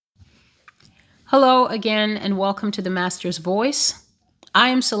Hello again and welcome to the Master's Voice. I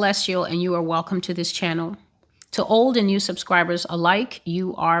am Celestial and you are welcome to this channel. To old and new subscribers alike,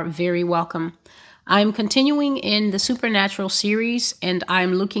 you are very welcome. I'm continuing in the supernatural series and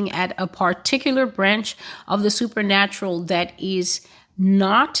I'm looking at a particular branch of the supernatural that is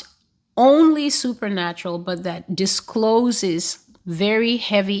not only supernatural, but that discloses very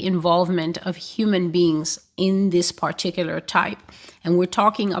heavy involvement of human beings in this particular type. And we're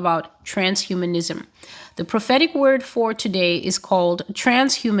talking about transhumanism. The prophetic word for today is called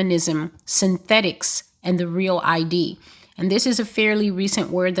transhumanism, synthetics, and the real ID. And this is a fairly recent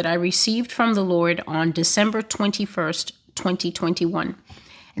word that I received from the Lord on December 21st, 2021.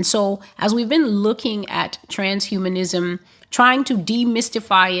 And so as we've been looking at transhumanism, trying to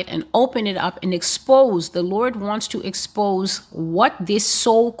demystify it and open it up and expose, the Lord wants to expose what this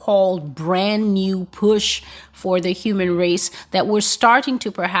so-called brand new push for the human race that we're starting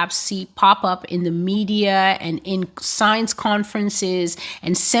to perhaps see pop up in the media and in science conferences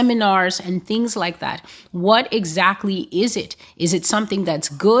and seminars and things like that. What exactly is it? Is it something that's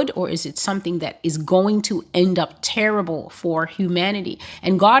good, or is it something that is going to end up terrible for humanity?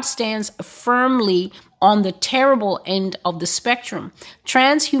 And God stands firmly on the terrible end of the spectrum.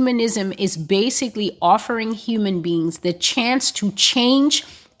 Transhumanism is basically offering human beings the chance to change,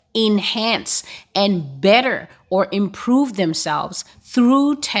 enhance, and better or improve themselves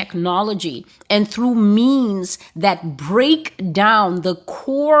through technology and through means that break down the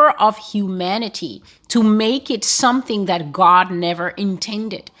core of humanity to make it something that God never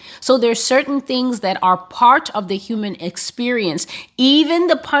intended. So there's certain things that are part of the human experience, even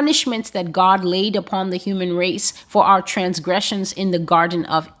the punishments that God laid upon the human race for our transgressions in the Garden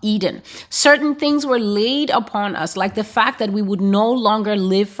of Eden. Certain things were laid upon us, like the fact that we would no longer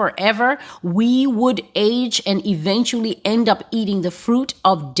live forever. We would age and eventually end up eating the fruit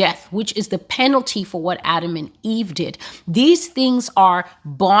of death, which is the penalty for what Adam and Eve did. These things are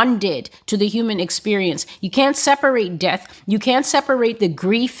bonded to the human experience. You can't separate death. You can't separate the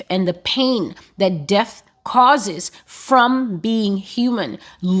grief and the pain that death causes from being human.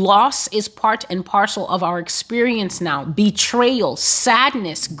 Loss is part and parcel of our experience now. Betrayal,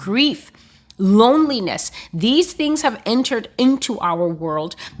 sadness, grief, loneliness. These things have entered into our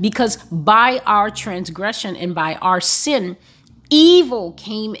world because by our transgression and by our sin, evil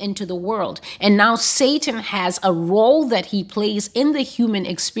came into the world. And now Satan has a role that he plays in the human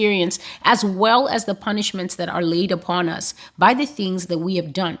experience, as well as the punishments that are laid upon us by the things that we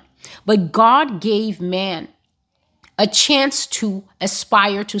have done. But God gave man a chance to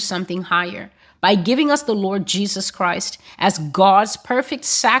aspire to something higher by giving us the Lord Jesus Christ as God's perfect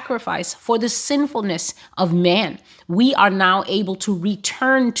sacrifice for the sinfulness of man. We are now able to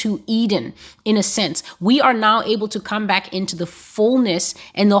return to Eden in a sense. We are now able to come back into the fullness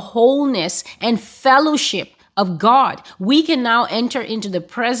and the wholeness and fellowship of God. We can now enter into the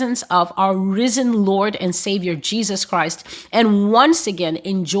presence of our risen Lord and Savior Jesus Christ and once again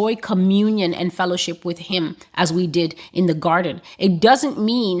enjoy communion and fellowship with him as we did in the garden. It doesn't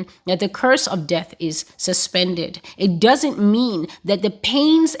mean that the curse of death is suspended. It doesn't mean that the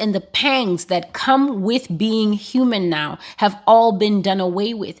pains and the pangs that come with being human now have all been done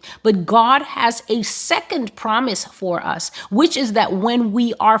away with. But God has a second promise for us, which is that when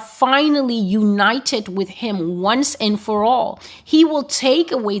we are finally united with him once and for all, he will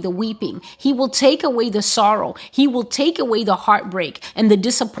take away the weeping. He will take away the sorrow. He will take away the heartbreak and the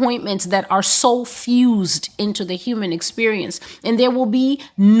disappointments that are so fused into the human experience. And there will be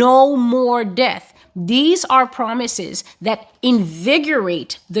no more death. These are promises that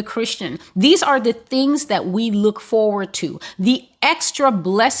invigorate the Christian. These are the things that we look forward to, the extra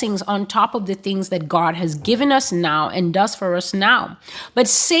blessings on top of the things that God has given us now and does for us now. But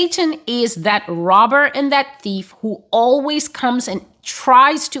Satan is that robber and that thief who always comes and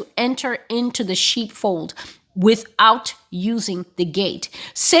tries to enter into the sheepfold without using the gate.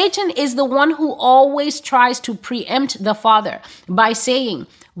 Satan is the one who always tries to preempt the Father by saying,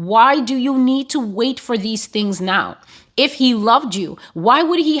 "Why do you need to wait for these things now? If he loved you, why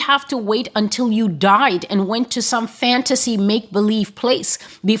would he have to wait until you died and went to some fantasy make-believe place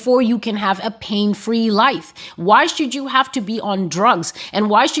before you can have a pain-free life? Why should you have to be on drugs? And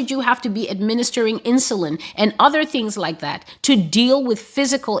why should you have to be administering insulin and other things like that to deal with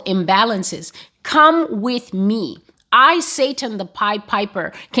physical imbalances? Come with me. I, Satan, the Pied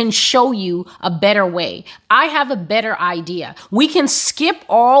Piper, can show you a better way. I have a better idea. We can skip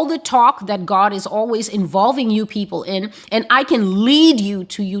all the talk that God is always involving you people in, and I can lead you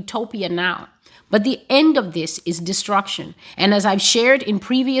to utopia now. But the end of this is destruction. And as I've shared in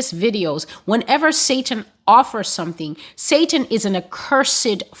previous videos, whenever Satan offers something, Satan is an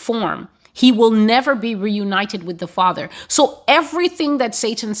accursed form. He will never be reunited with the Father. So everything that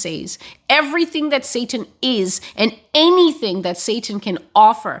Satan says, everything that Satan is, and anything that Satan can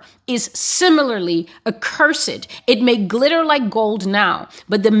offer is similarly accursed. It may glitter like gold now,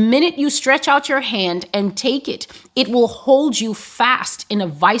 but the minute you stretch out your hand and take it, it will hold you fast in a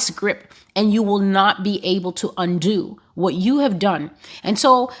vice grip, and you will not be able to undo what you have done. And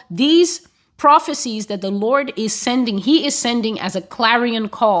so these prophecies that the Lord is sending, he is sending as a clarion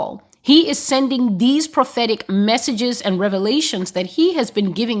call. He is sending these prophetic messages and revelations that he has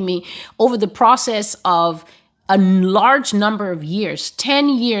been giving me over the process of a large number of years, 10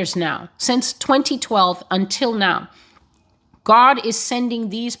 years now, since 2012 until now. God is sending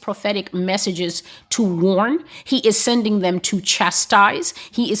these prophetic messages to warn. He is sending them to chastise.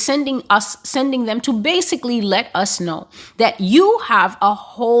 He is sending them to basically let us know that you have a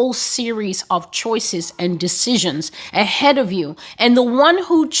whole series of choices and decisions ahead of you. And the one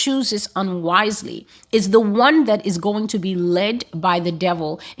who chooses unwisely is the one that is going to be led by the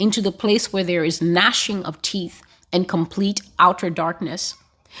devil into the place where there is gnashing of teeth and complete outer darkness.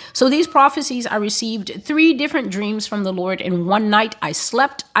 So these prophecies, I received 3 different dreams from the Lord. And one night I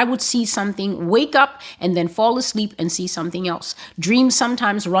slept, I would see something, wake up, and then fall asleep and see something else. Dreams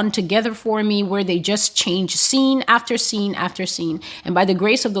sometimes run together for me where they just change scene after scene after scene. And by the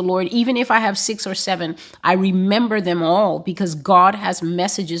grace of the Lord, even if I have 6 or 7, I remember them all because God has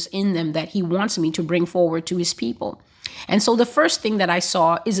messages in them that he wants me to bring forward to his people. And so the first thing that I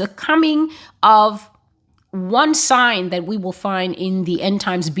saw is a coming of one sign that we will find in the end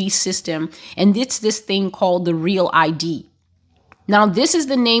times beast system, and it's this thing called the real ID. Now, this is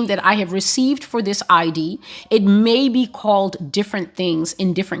the name that I have received for this ID. It may be called different things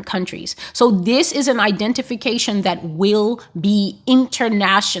in different countries. So this is an identification that will be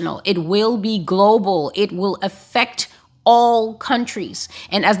international. It will be global. It will affect all countries.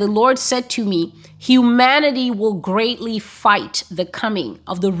 And as the Lord said to me, humanity will greatly fight the coming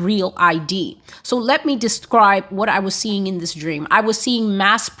of the real ID. So let me describe what I was seeing in this dream. I was seeing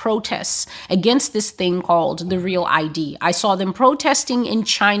mass protests against this thing called the real ID. I saw them protesting in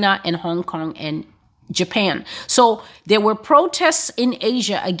China and Hong Kong and Japan. So there were protests in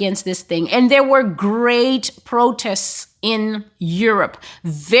Asia against this thing, and there were great protests in Europe.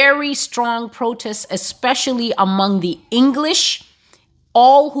 Very strong protests, especially among the English,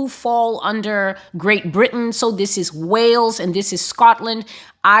 all who fall under Great Britain. So this is Wales and this is Scotland.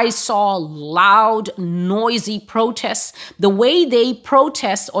 I saw loud, noisy protests. The way they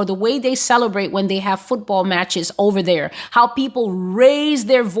protest or the way they celebrate when they have football matches over there, how people raise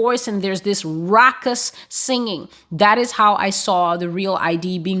their voice and there's this raucous singing. That is how I saw the real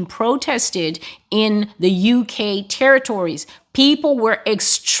ID being protested in the UK territories. People were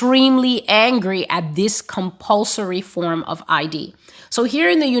extremely angry at this compulsory form of ID. So here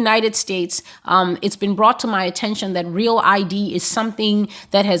in the United States, it's been brought to my attention that real ID is something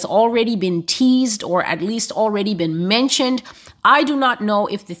that has already been teased or at least already been mentioned. I do not know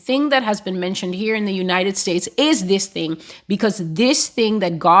if the thing that has been mentioned here in the United States is this thing, because this thing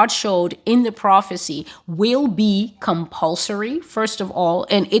that God showed in the prophecy will be compulsory, first of all,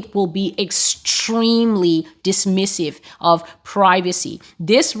 and it will be extremely dismissive of privacy.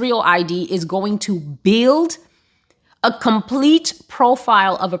 This real ID is going to build a complete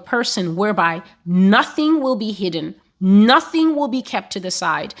profile of a person whereby nothing will be hidden, nothing will be kept to the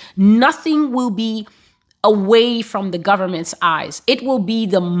side, nothing will be away from the government's eyes. It will be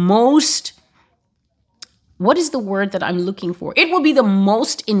the most, what is the word that I'm looking for? It will be the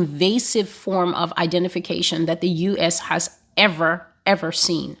most invasive form of identification that the U.S. has ever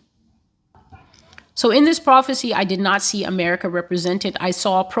seen. So in this prophecy, I did not see America represented. I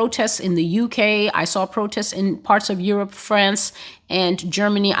saw protests in the UK. I saw protests in parts of Europe, France, and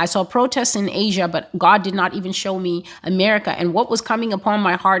Germany. I saw protests in Asia, but God did not even show me America. And what was coming upon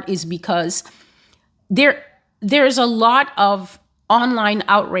my heart is because there's a lot of online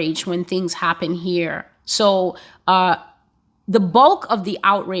outrage when things happen here. So the bulk of the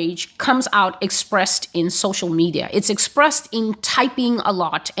outrage comes out expressed in social media. It's expressed in typing a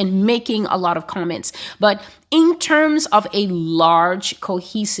lot and making a lot of comments. But in terms of a large,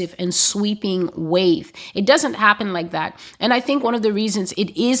 cohesive, and sweeping wave, it doesn't happen like that. And I think one of the reasons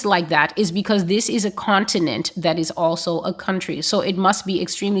it is like that is because this is a continent that is also a country. So it must be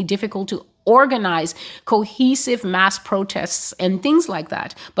extremely difficult to organize cohesive mass protests and things like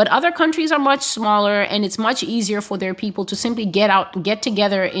that. But other countries are much smaller, and it's much easier for their people to simply get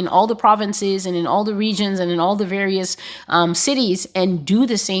together in all the provinces and in all the regions and in all the various cities and do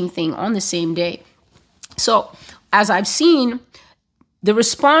the same thing on the same day. So as I've seen, the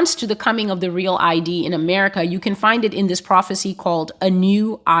response to the coming of the real ID in America, you can find it in this prophecy called A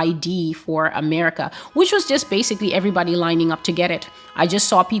New ID for America, which was just basically everybody lining up to get it. I just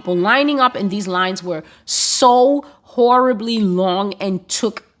saw people lining up, and these lines were so horribly long and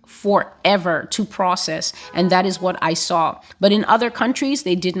took forever to process. And that is what I saw. But in other countries,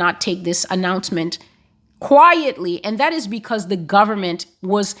 they did not take this announcement quietly, and that is because the government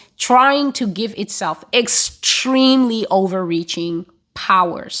was trying to give itself extremely overreaching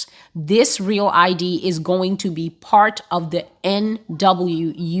powers. This real ID is going to be part of the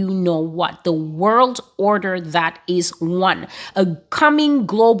NW, you know what, the world order that is one, a coming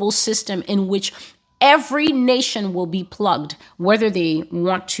global system in which every nation will be plugged, whether they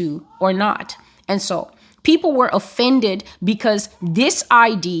want to or not. And so people were offended because this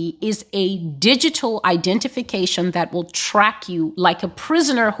ID is a digital identification that will track you like a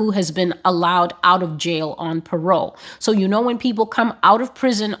prisoner who has been allowed out of jail on parole. So, when people come out of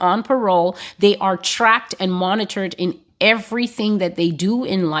prison on parole, they are tracked and monitored in everything that they do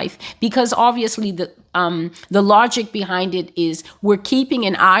in life, because obviously the logic behind it is we're keeping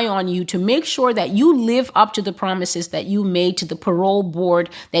an eye on you to make sure that you live up to the promises that you made to the parole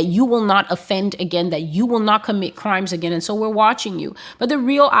board, that you will not offend again, that you will not commit crimes again. And so we're watching you. But the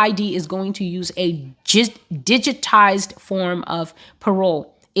real ID is going to use a digitized form of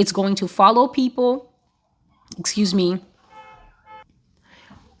parole. It's going to follow people. Excuse me,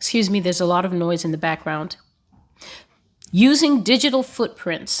 there's a lot of noise in the background. Using digital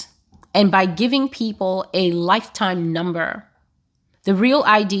footprints, and by giving people a lifetime number, the real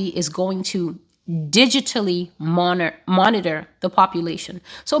ID is going to digitally monitor the population.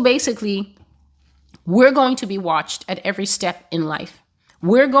 So basically, we're going to be watched at every step in life.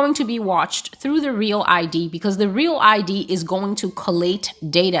 We're going to be watched through the real ID, because the real ID is going to collate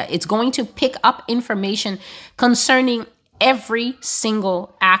data. It's going to pick up information concerning every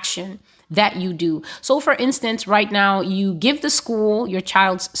single action that you do. So for instance, right now you give the school, your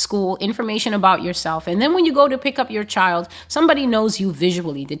child's school, information about yourself. And then when you go to pick up your child, somebody knows you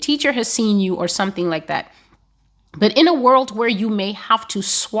visually. The teacher has seen you or something like that. But in a world where you may have to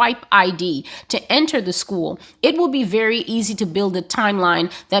swipe ID to enter the school, it will be very easy to build a timeline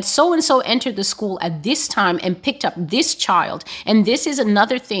that so-and-so entered the school at this time and picked up this child. And this is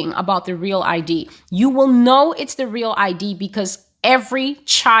another thing about the real ID. You will know it's the real ID because every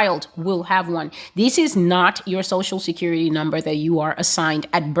child will have one. This is not your social security number that you are assigned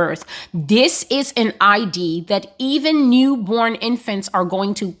at birth. This is an ID that even newborn infants are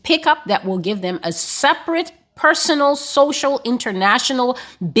going to pick up, that will give them a separate personal, social, international,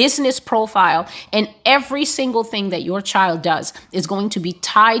 business profile, and every single thing that your child does is going to be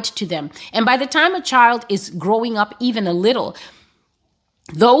tied to them. And by the time a child is growing up even a little,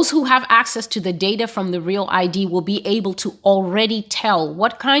 those who have access to the data from the real ID will be able to already tell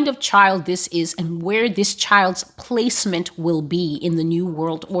what kind of child this is and where this child's placement will be in the new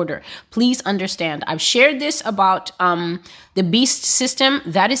world order. Please understand, I've shared this about the beast system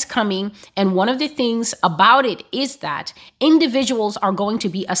that is coming. And one of the things about it is that individuals are going to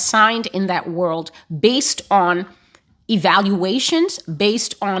be assigned in that world based on evaluations,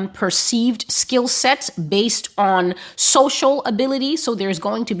 based on perceived skill sets, based on social ability. So there's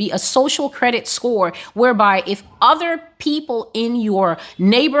going to be a social credit score whereby if other people in your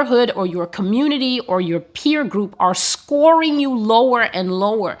neighborhood or your community or your peer group are scoring you lower and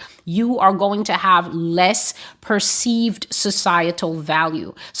lower, you are going to have less perceived societal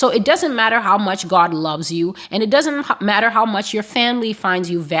value. So it doesn't matter how much God loves you, and it doesn't matter how much your family finds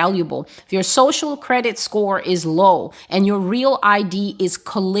you valuable. If your social credit score is low and your real ID is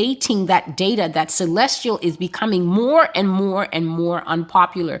collating that data, that celestial is becoming more and more and more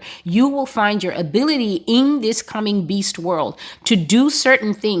unpopular, you will find your ability in this coming beast world to do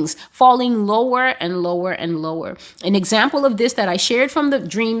certain things falling lower and lower and lower. An example of this that I shared from the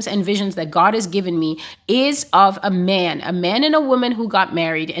dreams and visions that God has given me is of a man and a woman who got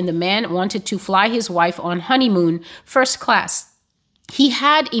married, and the man wanted to fly his wife on honeymoon first class. He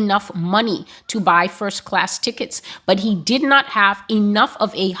had enough money to buy first class tickets, but he did not have enough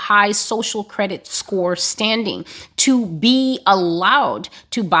of a high social credit score standing to be allowed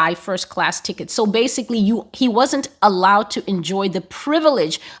to buy first class tickets. So basically, he wasn't allowed to enjoy the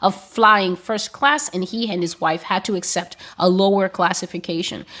privilege of flying first class, and he and his wife had to accept a lower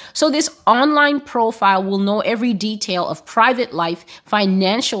classification. So this online profile will know every detail of private life,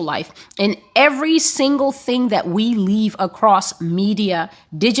 financial life, and every single thing that we leave across media,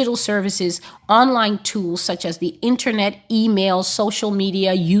 digital services, online tools such as the internet, email, social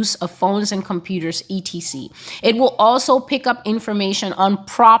media, use of phones and computers, etc. It will will also pick up information on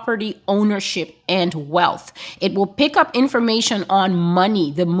property ownership and wealth. It will pick up information on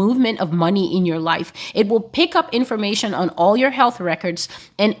money, the movement of money in your life. It will pick up information on all your health records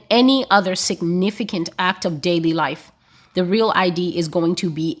and any other significant act of daily life. The Real ID is going to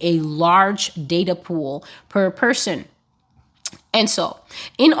be a large data pool per person. And so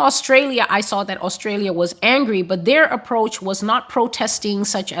in Australia, I saw that Australia was angry, but their approach was not protesting,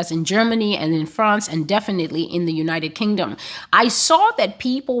 such as in Germany and in France and definitely in the United Kingdom. I saw that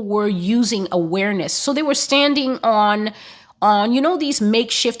people were using awareness. So they were standing on these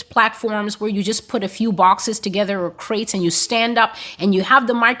makeshift platforms where you just put a few boxes together or crates and you stand up and you have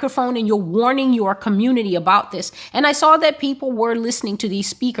the microphone and you're warning your community about this. And I saw that people were listening to these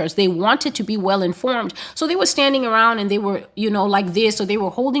speakers. They wanted to be well informed. So they were standing around and they were, like this, or they were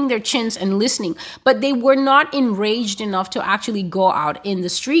holding their chins and listening, but they were not enraged enough to actually go out in the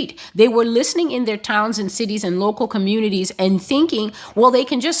street. They were listening in their towns and cities and local communities and thinking, well, they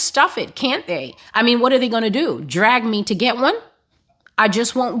can just stuff it, can't they? I mean, what are they going to do? Drag me to get one? I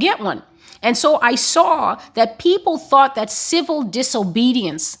just won't get one. And so I saw that people thought that civil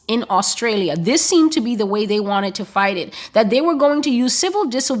disobedience in Australia, this seemed to be the way they wanted to fight it, that they were going to use civil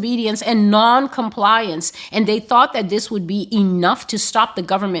disobedience and non-compliance. And they thought that this would be enough to stop the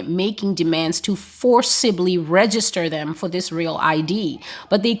government making demands to forcibly register them for this Real ID.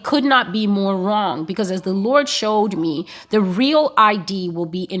 But they could not be more wrong, because as the Lord showed me, the Real ID will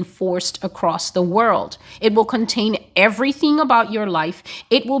be enforced across the world. It will contain everything about your life.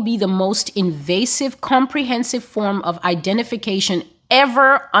 It will be the most invasive, comprehensive form of identification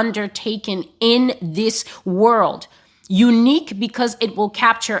ever undertaken in this world. Unique because it will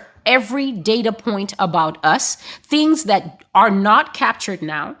capture every data point about us, things that are not captured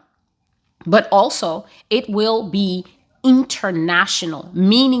now, but also it will be international,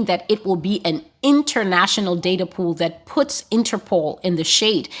 meaning that it will be an international data pool that puts Interpol in the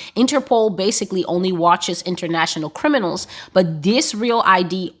shade. Interpol basically only watches international criminals, but this Real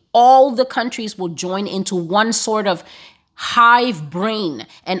ID, all the countries will join into one sort of hive brain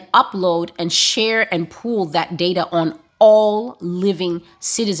and upload and share and pool that data on all living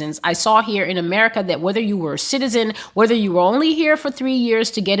citizens. I saw here in America that whether you were a citizen, whether you were only here for 3 years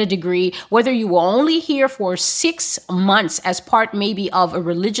to get a degree, whether you were only here for 6 months as part maybe of a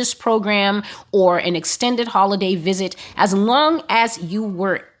religious program or an extended holiday visit, as long as you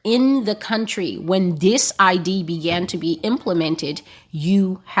were in the country when this ID began to be implemented,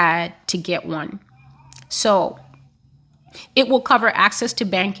 you had to get one. So it will cover access to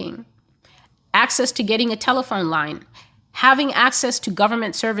banking, access to getting a telephone line, having access to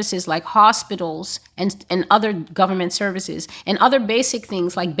government services like hospitals and other government services, and other basic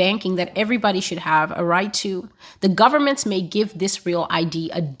things like banking that everybody should have a right to. The governments may give this Real ID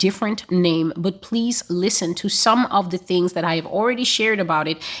a different name, but please listen to some of the things that I have already shared about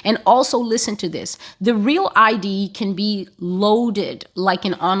it, and also listen to this. The Real ID can be loaded like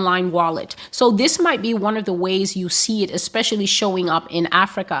an online wallet. So this might be one of the ways you see it, especially showing up in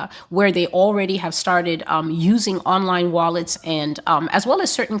Africa, where they already have started using online wallets, and as well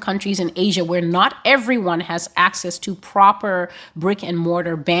as certain countries in Asia where not everyone has access to proper brick and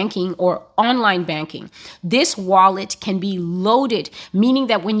mortar banking or online banking. This wallet can be loaded, meaning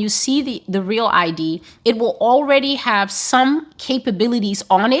that when you see the Real ID, it will already have some capabilities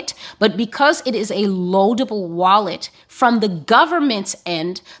on it, but because it is a loadable wallet from the government's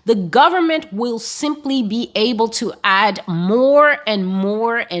end, the government will simply be able to add more and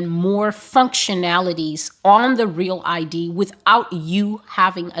more and more functionalities on the Real ID without you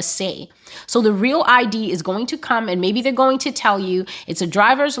having a say. So the Real ID is going to come, and maybe they're going to tell you it's a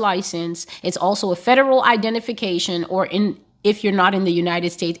driver's license. It's also a federal identification, or if you're not in the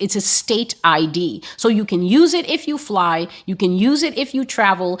United States, it's a state ID. So you can use it if you fly. You can use it if you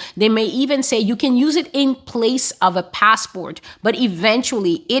travel. They may even say you can use it in place of a passport, but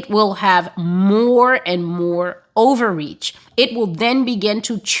eventually it will have more and more overreach. It will then begin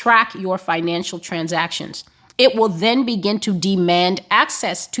to track your financial transactions. It will then begin to demand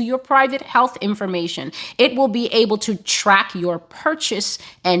access to your private health information. It will be able to track your purchase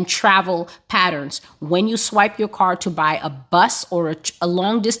and travel patterns. When you swipe your card to buy a bus or a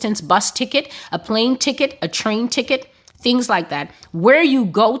long distance bus ticket, a plane ticket, a train ticket, things like that, where you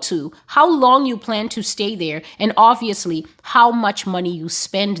go to, how long you plan to stay there, and obviously how much money you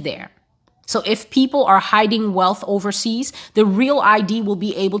spend there. So if people are hiding wealth overseas, the Real ID will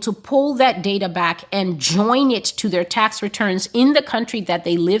be able to pull that data back and join it to their tax returns in the country that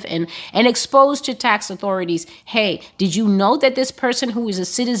they live in and expose to tax authorities, hey, did you know that this person who is a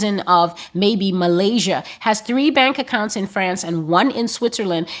citizen of maybe Malaysia has 3 bank accounts in France and 1 in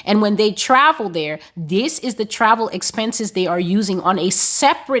Switzerland, and when they travel there, this is the travel expenses they are using on a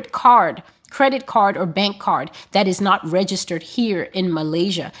separate card, credit card or bank card that is not registered here in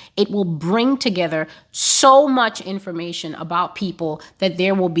Malaysia. It will bring together so much information about people that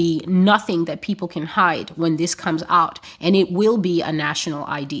there will be nothing that people can hide when this comes out, and it will be a national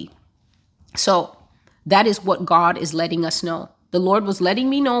ID. So that is what God is letting us know. The Lord was letting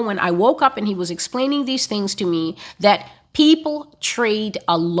me know when I woke up and he was explaining these things to me that people trade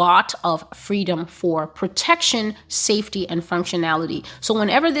a lot of freedom for protection, safety, and functionality. So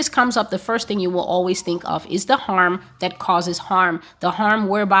whenever this comes up, the first thing you will always think of is the harm that causes harm. The harm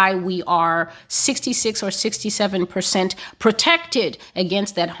whereby we are 66 or 67% protected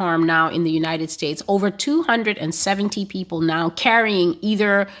against that harm now in the United States. Over 270 people now carrying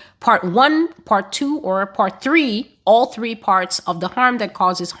either part 1, part 2, or part 3, all 3 parts of the harm that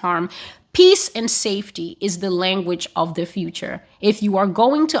causes harm. Peace and safety is the language of the future. If you are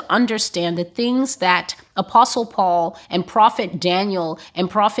going to understand the things that Apostle Paul and Prophet Daniel and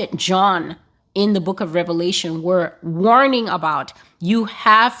Prophet John in the book of Revelation were warning about, you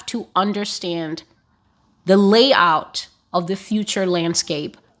have to understand the layout of the future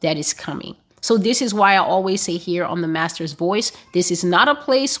landscape that is coming. So this is why I always say here on the Master's Voice, this is not a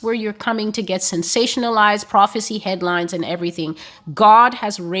place where you're coming to get sensationalized prophecy headlines and everything. God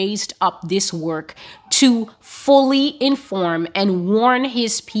has raised up this work to fully inform and warn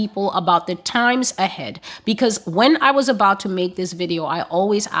his people about the times ahead. Because when I was about to make this video, I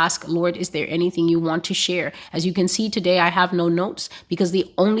always ask, Lord, is there anything you want to share? As you can see today, I have no notes because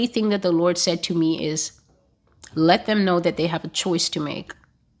the only thing that the Lord said to me is, let them know that they have a choice to make.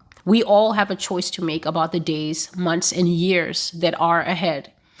 We all have a choice to make about the days, months, and years that are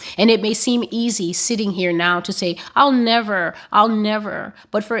ahead. And it may seem easy sitting here now to say, I'll never.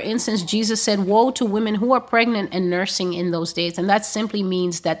 But for instance, Jesus said, woe to women who are pregnant and nursing in those days. And that simply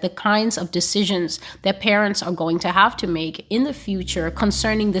means that the kinds of decisions that parents are going to have to make in the future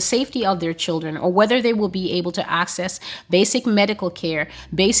concerning the safety of their children, or whether they will be able to access basic medical care,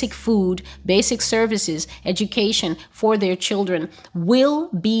 basic food, basic services, education for their children, will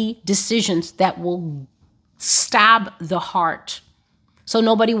be decisions that will stab the heart. So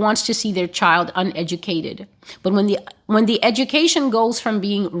nobody wants to see their child uneducated. But when the education goes from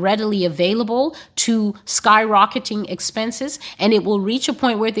being readily available to skyrocketing expenses, and it will reach a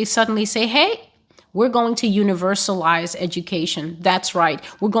point where they suddenly say, hey, we're going to universalize education. That's right.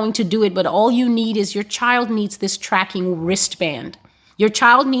 We're going to do it. But all you need is your child needs this tracking wristband. Your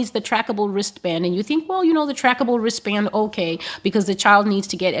child needs the trackable wristband. And you think, well, the trackable wristband, okay, because the child needs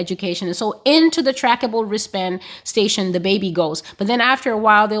to get education. And so into the trackable wristband station, the baby goes. But then after a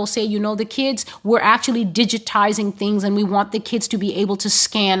while, they'll say, the kids, we're actually digitizing things and we want the kids to be able to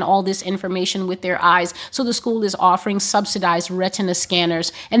scan all this information with their eyes. So the school is offering subsidized retina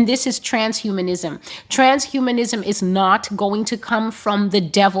scanners. And this is transhumanism. Transhumanism is not going to come from the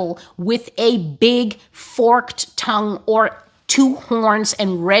devil with a big forked tongue or 2 horns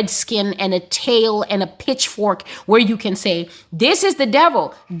and red skin and a tail and a pitchfork where you can say, this is the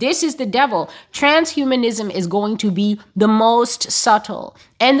devil. This is the devil. Transhumanism is going to be the most subtle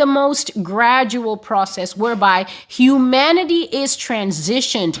and the most gradual process whereby humanity is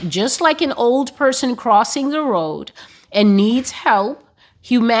transitioned, just like an old person crossing the road and needs help.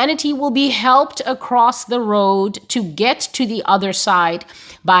 Humanity will be helped across the road to get to the other side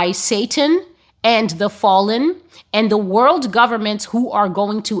by Satan and the fallen and the world governments who are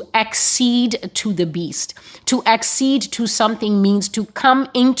going to accede to the beast. To accede to something means to come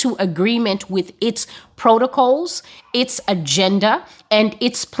into agreement with its protocols, its agenda, and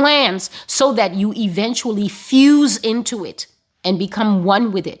its plans so that you eventually fuse into it and become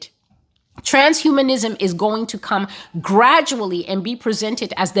one with it. Transhumanism is going to come gradually and be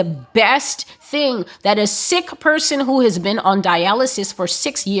presented as the best thing that a sick person who has been on dialysis for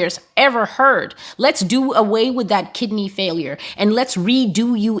 6 years ever heard. Let's do away with that kidney failure and let's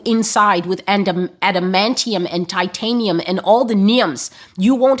redo you inside with adamantium and titanium and all the NIMS.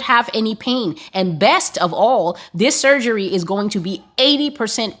 You won't have any pain. And best of all, this surgery is going to be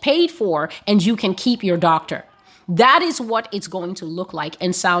 80% paid for and you can keep your doctor. That is what it's going to look like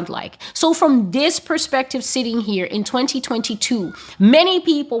and sound like. So from this perspective, sitting here in 2022, many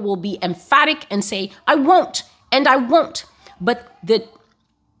people will be emphatic and say, I won't, and I won't. But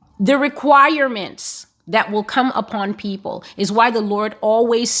the requirements that will come upon people is why the Lord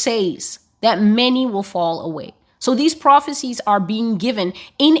always says, that many will fall away. So these prophecies are being given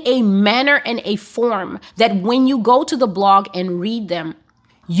in a manner and a form that when you go to the blog and read them,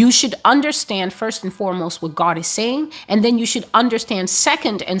 you should understand first and foremost what God is saying. And then you should understand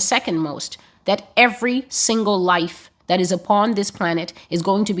second most that every single life that is upon this planet is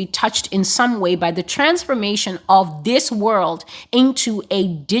going to be touched in some way by the transformation of this world into a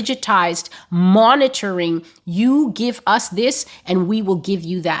digitized monitoring. You give us this and we will give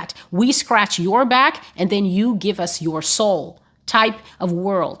you that. We scratch your back and then you give us your soul type of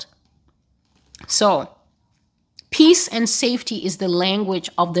world. So peace and safety is the language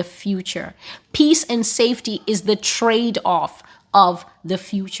of the future. Peace and safety is the trade-off of the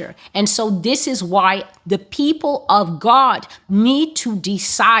future. And so this is why the people of God need to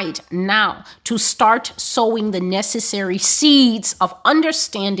decide now to start sowing the necessary seeds of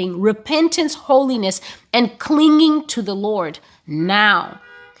understanding, repentance, holiness, and clinging to the Lord now.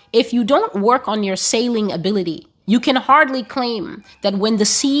 If you don't work on your sailing ability, you can hardly claim that when the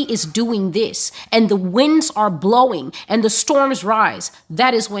sea is doing this and the winds are blowing and the storms rise,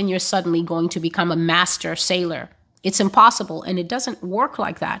 that is when you're suddenly going to become a master sailor. It's impossible, and it doesn't work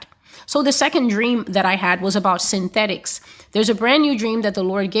like that. So the second dream that I had was about synthetics. There's a brand new dream that the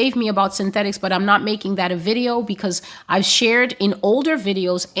Lord gave me about synthetics, but I'm not making that a video because I've shared in older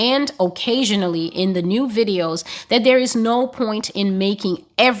videos and occasionally in the new videos that there is no point in making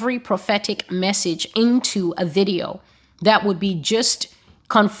every prophetic message into a video. That would be just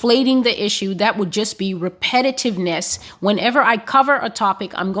conflating the issue. That would just be repetitiveness. Whenever I cover a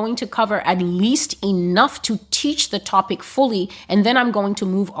topic, I'm going to cover at least enough to teach the topic fully, and then I'm going to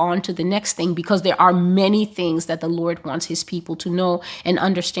move on to the next thing because there are many things that the Lord wants his people to know and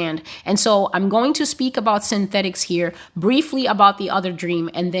understand. And so I'm going to speak about synthetics here, briefly about the other dream,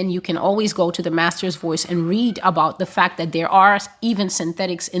 and then you can always go to the Master's Voice and read about the fact that there are even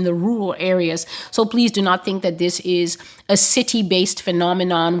synthetics in the rural areas. So please do not think that this is a city-based phenomenon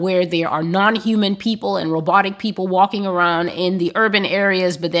where there are non-human people and robotic people walking around in the urban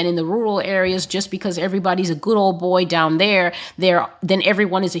areas, but then in the rural areas, just because everybody's a good old boy down there, then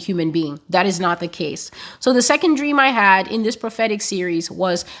everyone is a human being. That is not the case. So the second dream I had in this prophetic series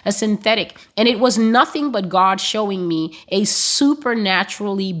was a synthetic, and it was nothing but God showing me a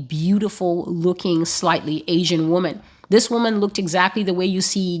supernaturally beautiful looking, slightly Asian woman. This woman looked exactly the way you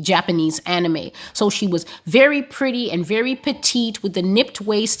see Japanese anime. So she was very pretty and very petite with the nipped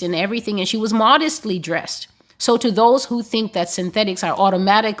waist and everything, and she was modestly dressed. So to those who think that synthetics are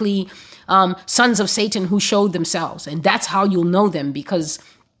automatically sons of Satan who showed themselves, and that's how you'll know them because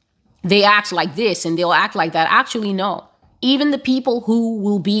they act like this and they'll act like that. Actually, no. Even the people who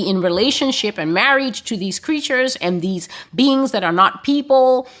will be in relationship and married to these creatures and these beings that are not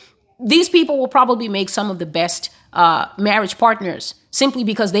people, these people will probably make some of the best marriage partners simply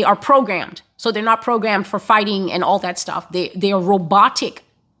because they are programmed. So they're not programmed for fighting and all that stuff. They are robotic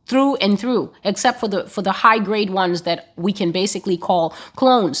through and through, except for the high grade ones that we can basically call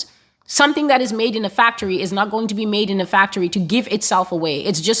clones. Something that is made in a factory is not going to be made in a factory to give itself away.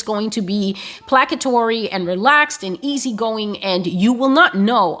 It's just going to be placatory and relaxed and easygoing, and you will not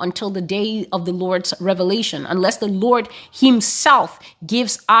know until the day of the Lord's revelation, unless the Lord himself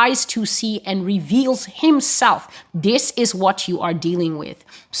gives eyes to see and reveals himself. This is what you are dealing with.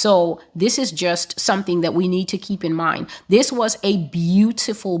 So this is just something that we need to keep in mind. This was a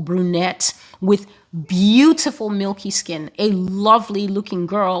beautiful brunette with beautiful milky skin, a lovely looking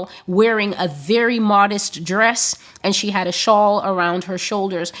girl wearing a very modest dress, and she had a shawl around her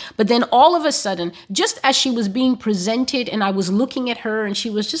shoulders. But then all of a sudden, just as she was being presented and I was looking at her and she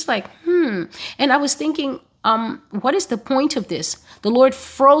was just like, and I was thinking, what is the point of this? The Lord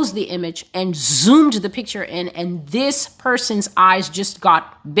froze the image and zoomed the picture in, and this person's eyes just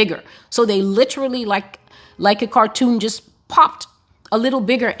got bigger. So they literally, like a cartoon, just popped a little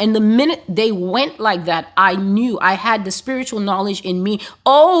bigger. And the minute they went like that, I knew, I had the spiritual knowledge in me.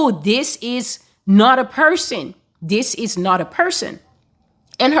 Oh, this is not a person. This is not a person.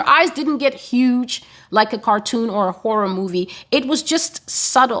 And her eyes didn't get huge like a cartoon or a horror movie. It was just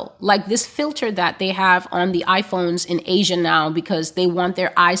subtle, like this filter that they have on the iPhones in Asia now because they want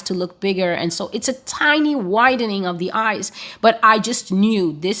their eyes to look bigger. And so it's a tiny widening of the eyes. But I just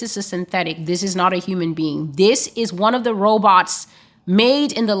knew this is a synthetic. This is not a human being. This is one of the robots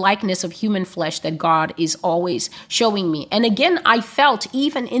made in the likeness of human flesh that God is always showing me. And again, I felt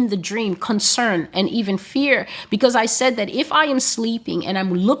even in the dream concern and even fear because I said that if I am sleeping and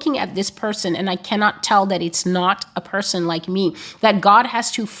I'm looking at this person and I cannot tell that it's not a person like me, that God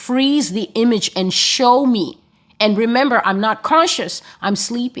has to freeze the image and show me. And remember, I'm not conscious, I'm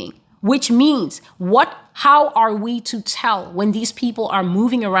sleeping. which means how are we to tell when these people are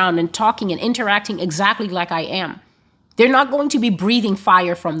moving around and talking and interacting exactly like I am? They're not going to be breathing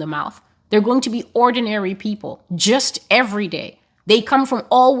fire from the mouth. They're going to be ordinary people, just every day. They come from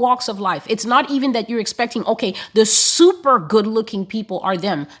all walks of life. It's not even that you're expecting, okay, the super good looking people are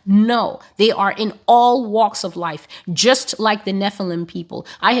them. No, they are in all walks of life, just like the Nephilim people.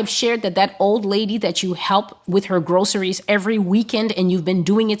 I have shared that old lady that you help with her groceries every weekend, and you've been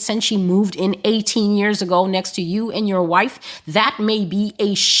doing it since she moved in 18 years ago next to you and your wife, that may be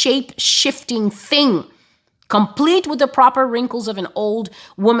a shape-shifting thing. Complete with the proper wrinkles of an old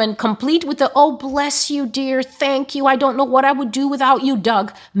woman, complete with the, oh, bless you, dear, thank you, I don't know what I would do without you,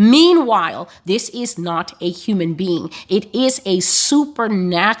 Doug. Meanwhile, this is not a human being. It is a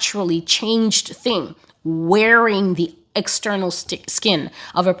supernaturally changed thing, wearing the external skin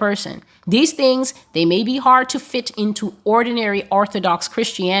of a person. These things, they may be hard to fit into ordinary Orthodox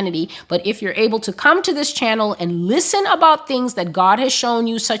Christianity, but if you're able to come to this channel and listen about things that God has shown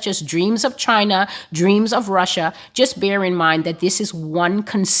you, such as dreams of China, dreams of Russia, just bear in mind that this is one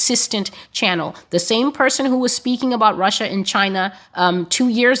consistent channel. The same person who was speaking about Russia and China 2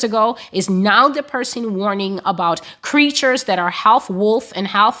 years ago is now the person warning about creatures that are half wolf and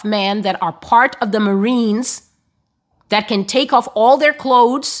half man that are part of the Marines that can take off all their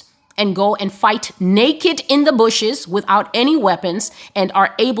clothes and go and fight naked in the bushes without any weapons and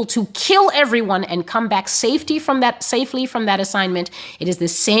are able to kill everyone and come back safely from that assignment. It is the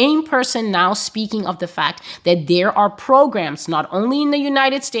same person now speaking of the fact that there are programs, not only in the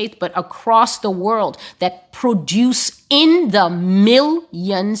United States, but across the world, that produce in the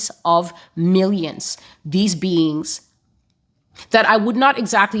millions of millions these beings that I would not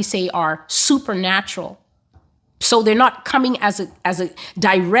exactly say are supernatural. So they're not coming as a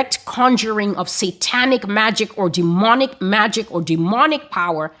direct conjuring of satanic magic or demonic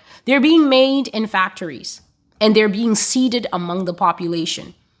power. They're being made in factories, and they're being seeded among the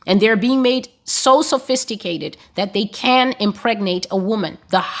population. And they're being made so sophisticated that they can impregnate a woman.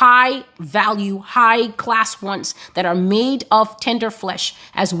 The high value, high class ones that are made of tender flesh,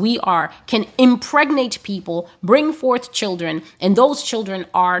 as we are, can impregnate people, bring forth children, and those children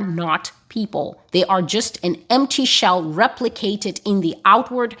are not people. They are just an empty shell replicated in the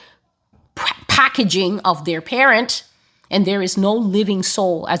outward packaging of their parent, and there is no living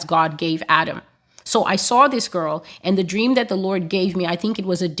soul as God gave Adam. So I saw this girl, and the dream that the Lord gave me, I think it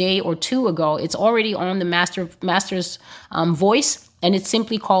was a day or two ago. It's already on the Master's Voice, and it's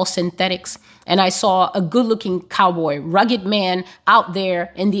simply called Synthetics. And I saw a good-looking cowboy, rugged man out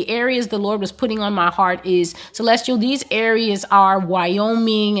there. And the areas the Lord was putting on my heart is, Celestial, these areas are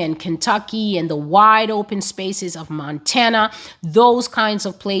Wyoming and Kentucky and the wide open spaces of Montana, those kinds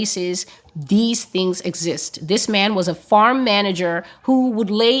of places. These things exist. This man was a farm manager who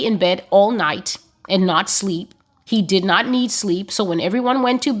would lay in bed all night and not sleep. He did not need sleep. So when everyone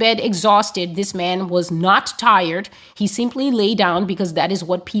went to bed exhausted, this man was not tired. He simply lay down because that is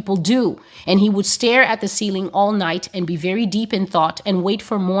what people do. And he would stare at the ceiling all night and be very deep in thought and wait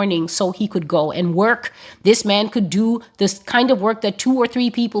for morning so he could go and work. This man could do this kind of work that 2 or 3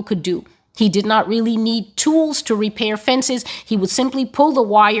 people could do. He did not really need tools to repair fences. He would simply pull the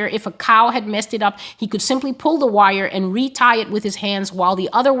wire. If a cow had messed it up, he could simply pull the wire and retie it with his hands, while the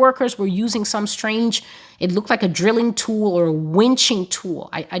other workers were using some strange, it looked like a drilling tool or a winching tool.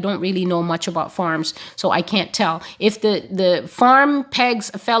 I don't really know much about farms, so I can't tell. If the farm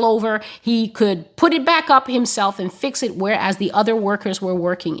pegs fell over, he could put it back up himself and fix it, whereas the other workers were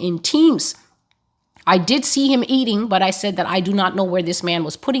working in teams. I did see him eating, but I said that I do not know where this man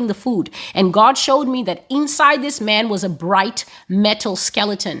was putting the food. And God showed me that inside this man was a bright metal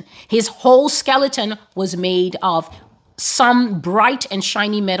skeleton. His whole skeleton was made of some bright and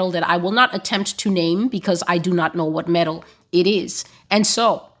shiny metal that I will not attempt to name because I do not know what metal it is. And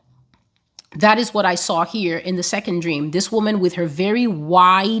so that is what I saw here in the second dream. This woman with her very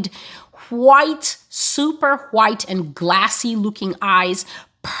wide, white, super white and glassy looking eyes,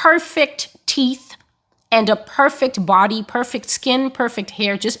 perfect teeth, and a perfect body, perfect skin, perfect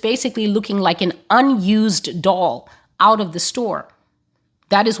hair, just basically looking like an unused doll out of the store.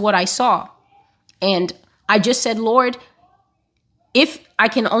 That is what I saw. And I just said, Lord, if I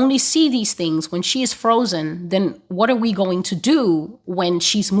can only see these things when she is frozen, then what are we going to do when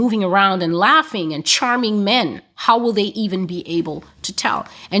she's moving around and laughing and charming men? How will they even be able to tell?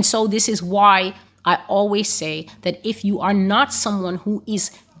 And so this is why I always say that if you are not someone who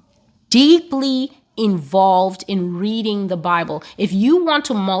is deeply involved in reading the Bible, if you want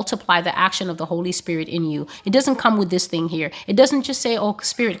to multiply the action of the Holy Spirit in you, it doesn't come with this thing here. It doesn't just say, oh,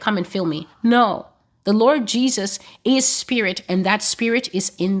 Spirit, come and fill me. No, The Lord Jesus is spirit, and that spirit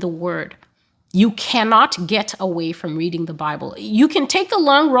is in the word. You cannot get away from reading the Bible. You can take the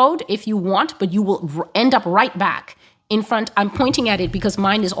long road if you want, but you will end up right back in front. I'm pointing at it because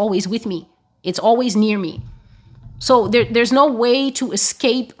mine is always with me. It's always near me. So there's no way to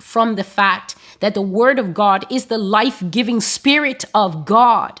escape from the fact that the word of God is the life-giving spirit of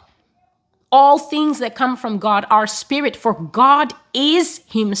God. All things that come from God are spirit, for God is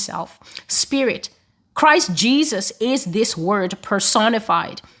himself spirit. Christ Jesus is this word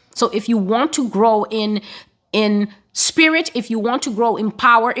personified. So if you want to grow in spirit, if you want to grow in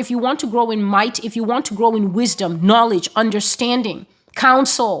power, if you want to grow in might, if you want to grow in wisdom, knowledge, understanding,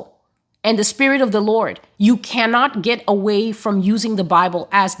 counsel, and the spirit of the Lord, you cannot get away from using the Bible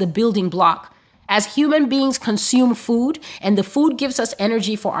as the building block. As human beings consume food, and the food gives us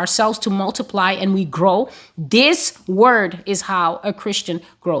energy for ourselves to multiply and we grow, this word is how a Christian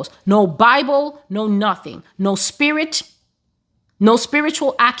grows. No Bible, no nothing. No spirit, no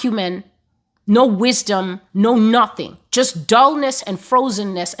spiritual acumen, no wisdom, no nothing. Just dullness and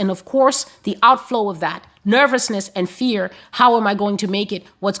frozenness. And of course, the outflow of that, nervousness and fear. How am I going to make it?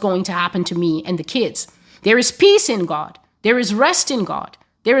 What's going to happen to me and the kids? There is peace in God. There is rest in God.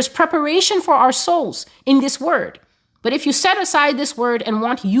 There is preparation for our souls in this word. But if you set aside this word and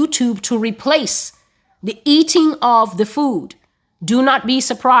want YouTube to replace the eating of the food, do not be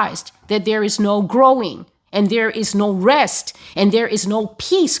surprised that there is no growing and there is no rest and there is no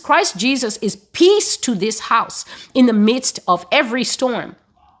peace. Christ Jesus is peace to this house in the midst of every storm.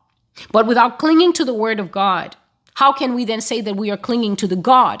 But without clinging to the word of God, how can we then say that we are clinging to the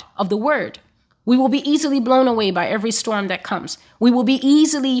God of the word? We will be easily blown away by every storm that comes. We will be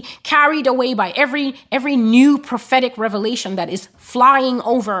easily carried away by every new prophetic revelation that is flying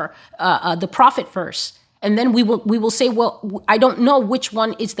over the prophet verse. And then we will say, well, I don't know which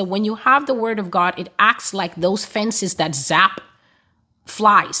one is the, when you have the word of God, it acts like those fences that zap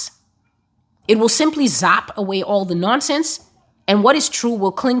flies. It will simply zap away all the nonsense, and what is true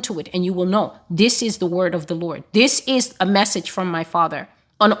will cling to it, and you will know this is the word of the Lord. This is a message from my Father.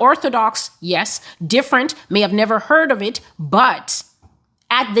 Unorthodox, yes. Different, may have never heard of it, but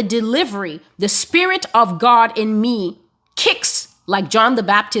at the delivery, the Spirit of God in me kicks like John the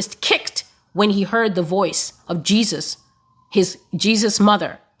Baptist kicked when he heard the voice of Jesus, Jesus'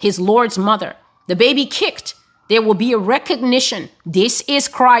 mother, his Lord's mother. The baby kicked. There will be a recognition. This is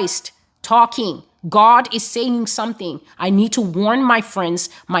Christ talking. God is saying something. I need to warn my friends,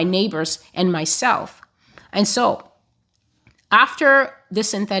 my neighbors, and myself. And so, after the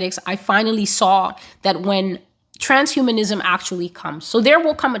synthetics, I finally saw that when transhumanism actually comes, so there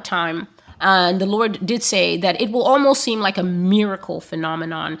will come a time, and the Lord did say that it will almost seem like a miracle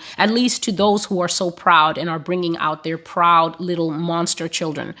phenomenon, at least to those who are so proud and are bringing out their proud little monster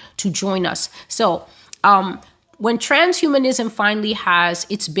children to join us. So when transhumanism finally has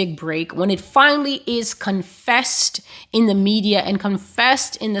its big break, when it finally is confessed in the media and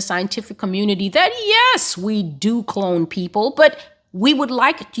confessed in the scientific community that, yes, we do clone people, but we would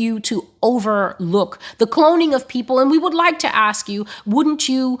like you to overlook the cloning of people. And we would like to ask you, wouldn't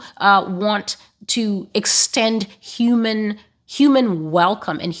you want to extend human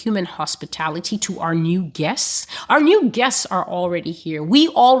welcome and human hospitality to our new guests? Our new guests are already here. We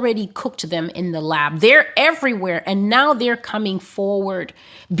already cooked them in the lab. They're everywhere. And now they're coming forward,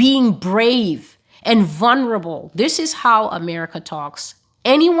 being brave and vulnerable. This is how America talks.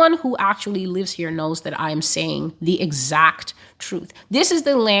 Anyone who actually lives here knows that I am saying the exact truth. This is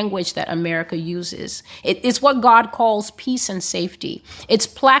the language that America uses. It's what God calls peace and safety. It's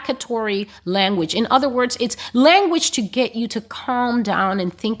placatory language. In other words, it's language to get you to calm down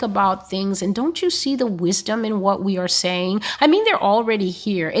and think about things. And don't you see the wisdom in what we are saying? I mean, they're already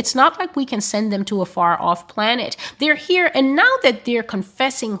here. It's not like we can send them to a far off planet. They're here. And now that they're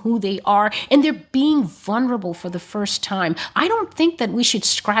confessing who they are and they're being vulnerable for the first time, I don't think that we should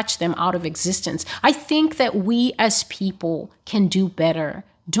scratch them out of existence. I think that we as people can do better,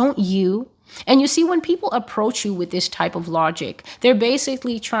 don't you? And you see, when people approach you with this type of logic, they're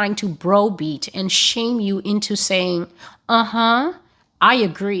basically trying to browbeat and shame you into saying, I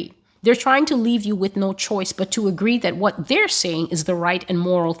agree. They're trying to leave you with no choice but to agree that what they're saying is the right and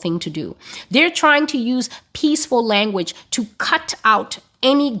moral thing to do. They're trying to use peaceful language to cut out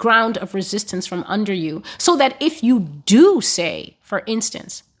any ground of resistance from under you, so that if you do say, for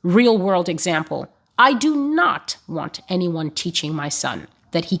instance, real world example, I do not want anyone teaching my son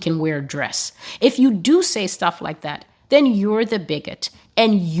that he can wear a dress. If you do say stuff like that, then you're the bigot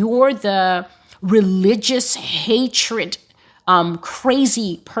and you're the religious hatred,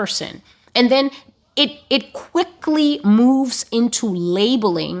 crazy person. And then it quickly moves into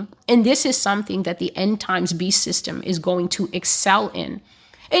labeling. And this is something that the end times beast system is going to excel in.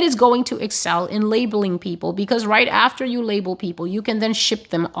 It is going to excel in labeling people, because right after you label people, you can then ship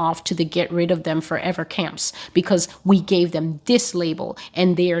them off to the get rid of them forever camps, because we gave them this label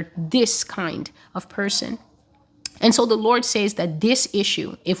and they're this kind of person. And so the Lord says that this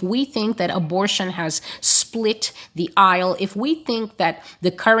issue, if we think that abortion has split the aisle, if we think that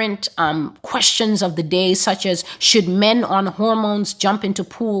the current questions of the day, such as should men on hormones jump into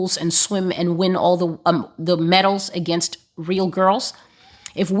pools and swim and win all the medals against real girls,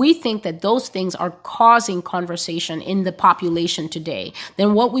 if we think that those things are causing conversation in the population today,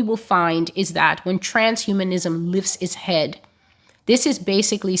 then what we will find is that when transhumanism lifts its head, this is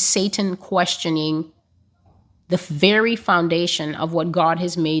basically Satan questioning the very foundation of what God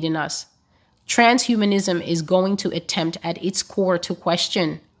has made in us. Transhumanism is going to attempt at its core to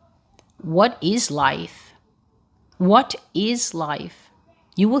question, what is life? What is life?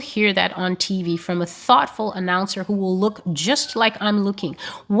 You will hear that on TV from a thoughtful announcer who will look just like I'm looking.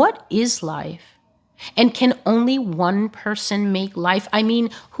 What is life? And can only one person make life? I mean,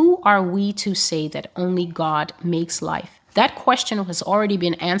 who are we to say that only God makes life? That question has already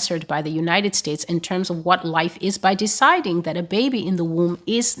been answered by the United States in terms of what life is by deciding that a baby in the womb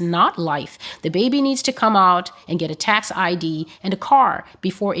is not life. The baby needs to come out and get a tax ID and a car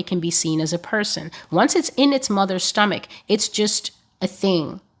before it can be seen as a person. Once it's in its mother's stomach, it's just a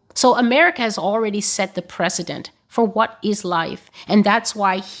thing. So America has already set the precedent for what is life. And that's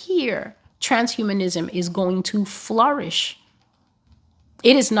why here, transhumanism is going to flourish.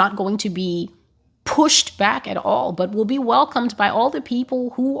 It is not going to be pushed back at all, but will be welcomed by all the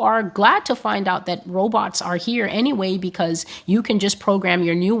people who are glad to find out that robots are here anyway, because you can just program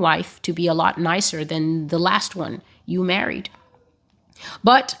your new wife to be a lot nicer than the last one you married.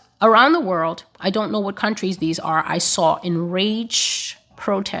 But around the world, I don't know what countries these are, I saw enraged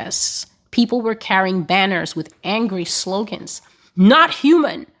protests. People were carrying banners with angry slogans, "Not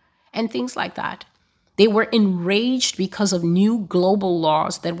human," and things like that. They were enraged because of new global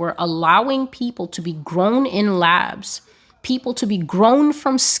laws that were allowing people to be grown in labs, people to be grown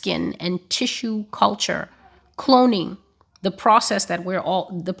from skin and tissue culture, cloning, the process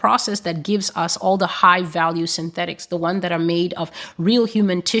that gives us all the high value synthetics, the one that are made of real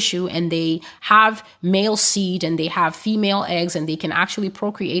human tissue, and they have male seed and they have female eggs, and they can actually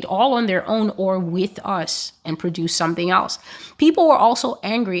procreate all on their own or with us and produce something else. People were also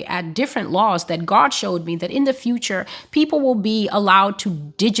angry at different laws that God showed me that in the future, people will be allowed to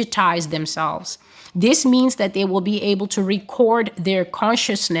digitize themselves. This means that they will be able to record their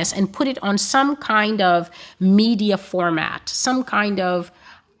consciousness and put it on some kind of media format, some kind of,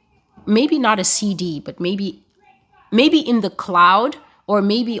 maybe not a CD, but maybe in the cloud, or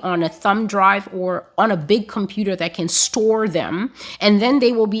maybe on a thumb drive or on a big computer that can store them. And then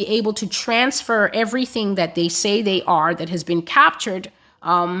they will be able to transfer everything that they say they are that has been captured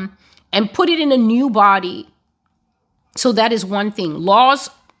and put it in a new body. So that is one thing.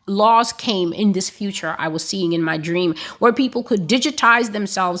 Laws came in this future I was seeing in my dream, where people could digitize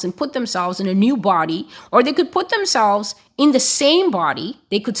themselves and put themselves in a new body, or they could put themselves in the same body.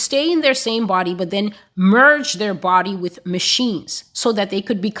 They could stay in their same body, but then merge their body with machines so that they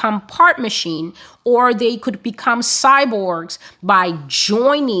could become part machine, or they could become cyborgs by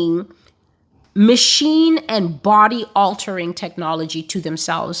joining machine and body altering technology to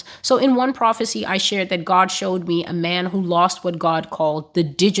themselves. So in one prophecy, I shared that God showed me a man who lost what God called the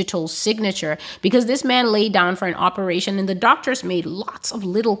digital signature, because this man lay down for an operation and the doctors made lots of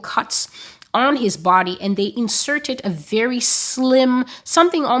little cuts on his body, and they inserted a very slim,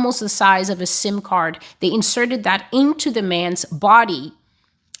 something almost the size of a SIM card. They inserted that into the man's body.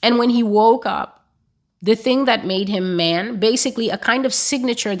 And when he woke up, the thing that made him man, basically a kind of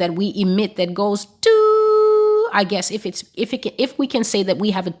signature that we emit that goes to, I guess if we can say that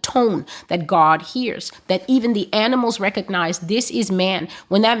we have a tone that God hears, that even the animals recognize this is man.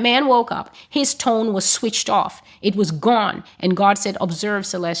 When that man woke up, his tone was switched off. It was gone. And God said, "Observe,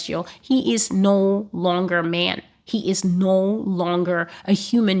 Celestial, he is no longer man. He is no longer a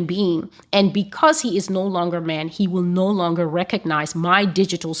human being. And because he is no longer man, he will no longer recognize my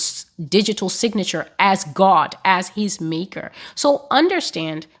digital signature as God, as his maker." So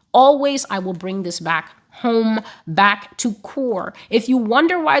understand, always I will bring this back home, back to core. If you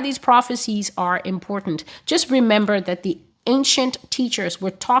wonder why these prophecies are important, just remember that the ancient teachers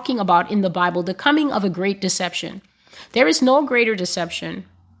were talking about in the Bible the coming of a great deception. There is no greater deception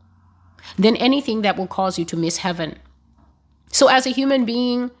than anything that will cause you to miss heaven. So as a human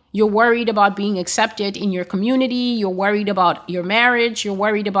being, you're worried about being accepted in your community. You're worried about your marriage. You're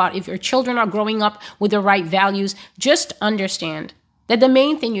worried about if your children are growing up with the right values. Just understand that the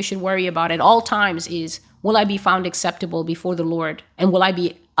main thing you should worry about at all times is, will I be found acceptable before the Lord? And will I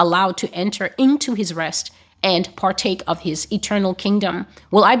be allowed to enter into his rest and partake of his eternal kingdom?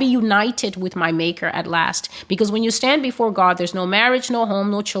 Will I be united with my maker at last? Because when you stand before God, there's no marriage, no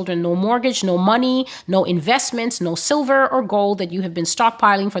home, no children, no mortgage, no money, no investments, no silver or gold that you have been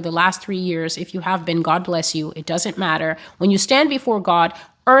stockpiling for the last 3 years. If you have been, God bless you. It doesn't matter. When you stand before God,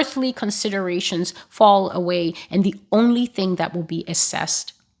 earthly considerations fall away, and the only thing that will be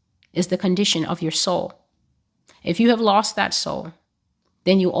assessed is the condition of your soul. If you have lost that soul,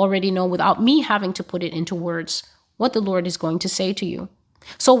 then you already know, without me having to put it into words, what the Lord is going to say to you.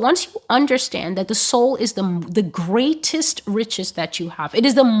 So once you understand that the soul is the greatest riches that you have, it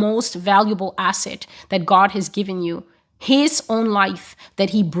is the most valuable asset that God has given you, his own life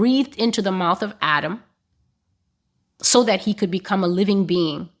that he breathed into the mouth of Adam so that he could become a living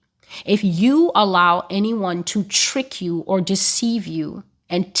being. If you allow anyone to trick you or deceive you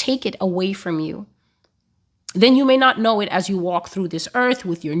and take it away from you, then you may not know it as you walk through this earth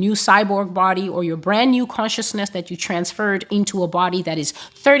with your new cyborg body or your brand new consciousness that you transferred into a body that is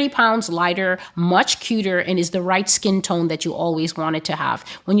 30 pounds lighter, much cuter, and is the right skin tone that you always wanted to have.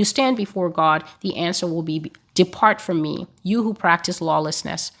 When you stand before God, the answer will be, depart from me, you who practice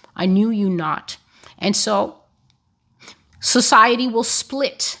lawlessness. I knew you not. And so society will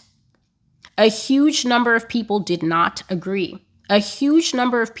split. A huge number of people did not agree. A huge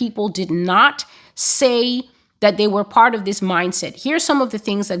number of people did not say that they were part of this mindset. Here's some of the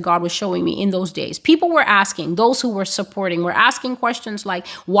things that God was showing me in those days. People were asking, those who were supporting, were asking questions like,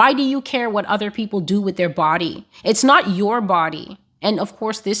 why do you care what other people do with their body? It's not your body. And of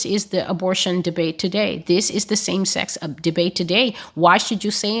course, this is the abortion debate today. This is the same-sex debate today. Why should you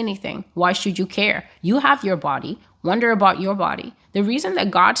say anything? Why should you care? You have your body. Wonder about your body. The reason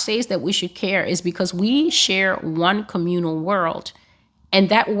that God says that we should care is because we share one communal world. And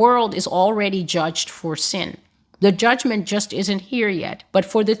that world is already judged for sin. The judgment just isn't here yet. But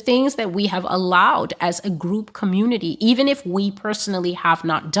for the things that we have allowed as a group community, even if we personally have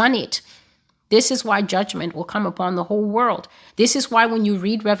not done it, this is why judgment will come upon the whole world. This is why when you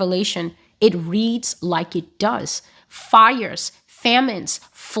read Revelation, it reads like it does. Fires, famines,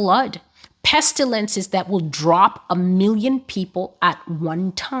 flood, pestilences that will drop 1 million people at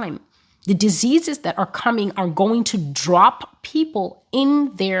one time. The diseases that are coming are going to drop people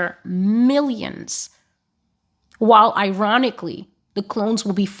in their millions. While ironically, the clones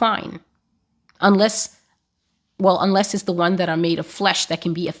will be fine. Unless it's the one that are made of flesh that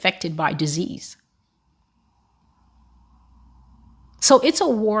can be affected by disease. So it's a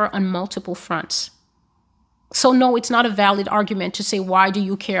war on multiple fronts. So no, it's not a valid argument to say, why do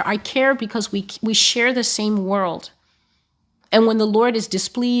you care? I care because we share the same world. And when the Lord is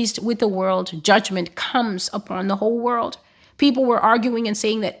displeased with the world, judgment comes upon the whole world. People were arguing and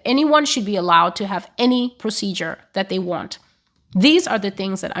saying that anyone should be allowed to have any procedure that they want. These are the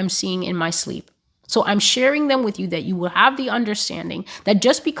things that I'm seeing in my sleep. So I'm sharing them with you that you will have the understanding that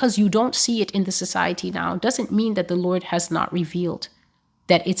just because you don't see it in the society now doesn't mean that the Lord has not revealed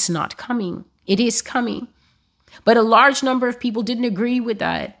that it's not coming. It is coming. But a large number of people didn't agree with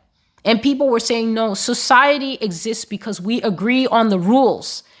that. And people were saying, no, society exists because we agree on the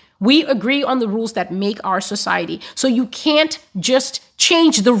rules. We agree on the rules that make our society. So you can't just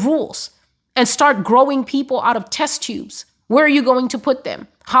change the rules and start growing people out of test tubes. Where are you going to put them?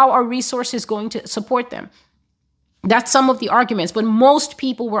 How are resources going to support them? That's some of the arguments, but most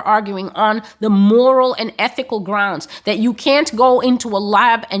people were arguing on the moral and ethical grounds that you can't go into a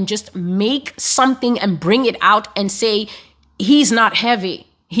lab and just make something and bring it out and say, he's not heavy,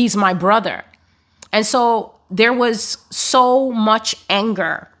 he's my brother. And so there was so much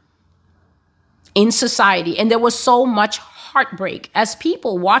anger in society, and there was so much heartbreak as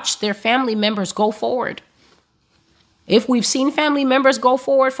people watched their family members go forward. If we've seen family members go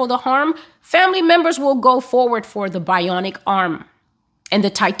forward for the harm, family members will go forward for the bionic arm and the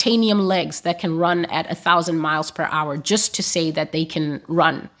titanium legs that can run at 1,000 miles per hour, just to say that they can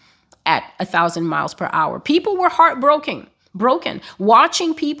run at 1,000 miles per hour. People were broken,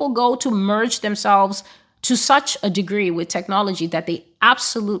 watching people go to merge themselves to such a degree with technology that they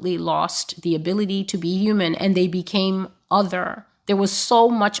absolutely lost the ability to be human and they became other. There was so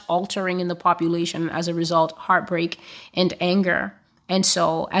much altering in the population as a result, heartbreak and anger. And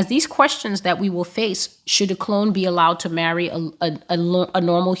so as these questions that we will face, should a clone be allowed to marry a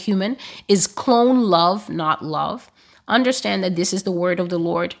normal human? Is clone love not love? Understand that this is the word of the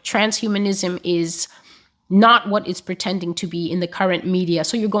Lord. Transhumanism is not what it's pretending to be in the current media.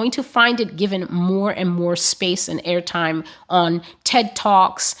 So you're going to find it given more and more space and airtime on TED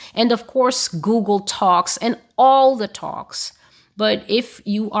Talks and, of course, Google Talks and all the talks. But if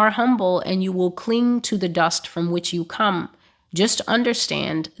you are humble and you will cling to the dust from which you come, just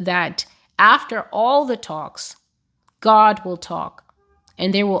understand that after all the talks, God will talk,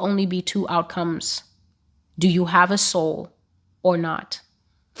 and there will only be two outcomes. Do you have a soul or not?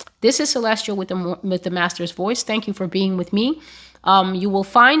 This is Celestial with the Master's Voice. Thank you for being with me. You will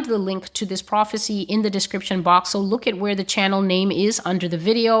find the link to this prophecy in the description box. So look at where the channel name is under the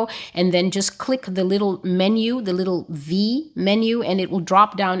video, and then just click the little menu, the little V menu, and it will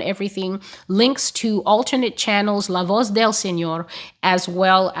drop down everything. Links to alternate channels, La Voz del Señor, as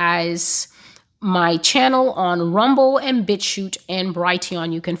well as my channel on Rumble and BitChute and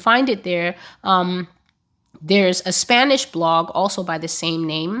Brighteon. You can find it there. There's a Spanish blog also by the same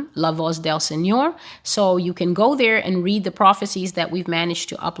name, La Voz del Señor. So you can go there and read the prophecies that we've managed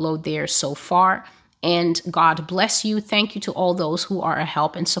to upload there so far. And God bless you. Thank you to all those who are a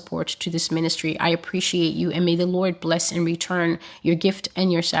help and support to this ministry. I appreciate you, and may the Lord bless and return your gift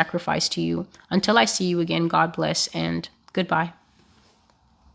and your sacrifice to you. Until I see you again, God bless and goodbye.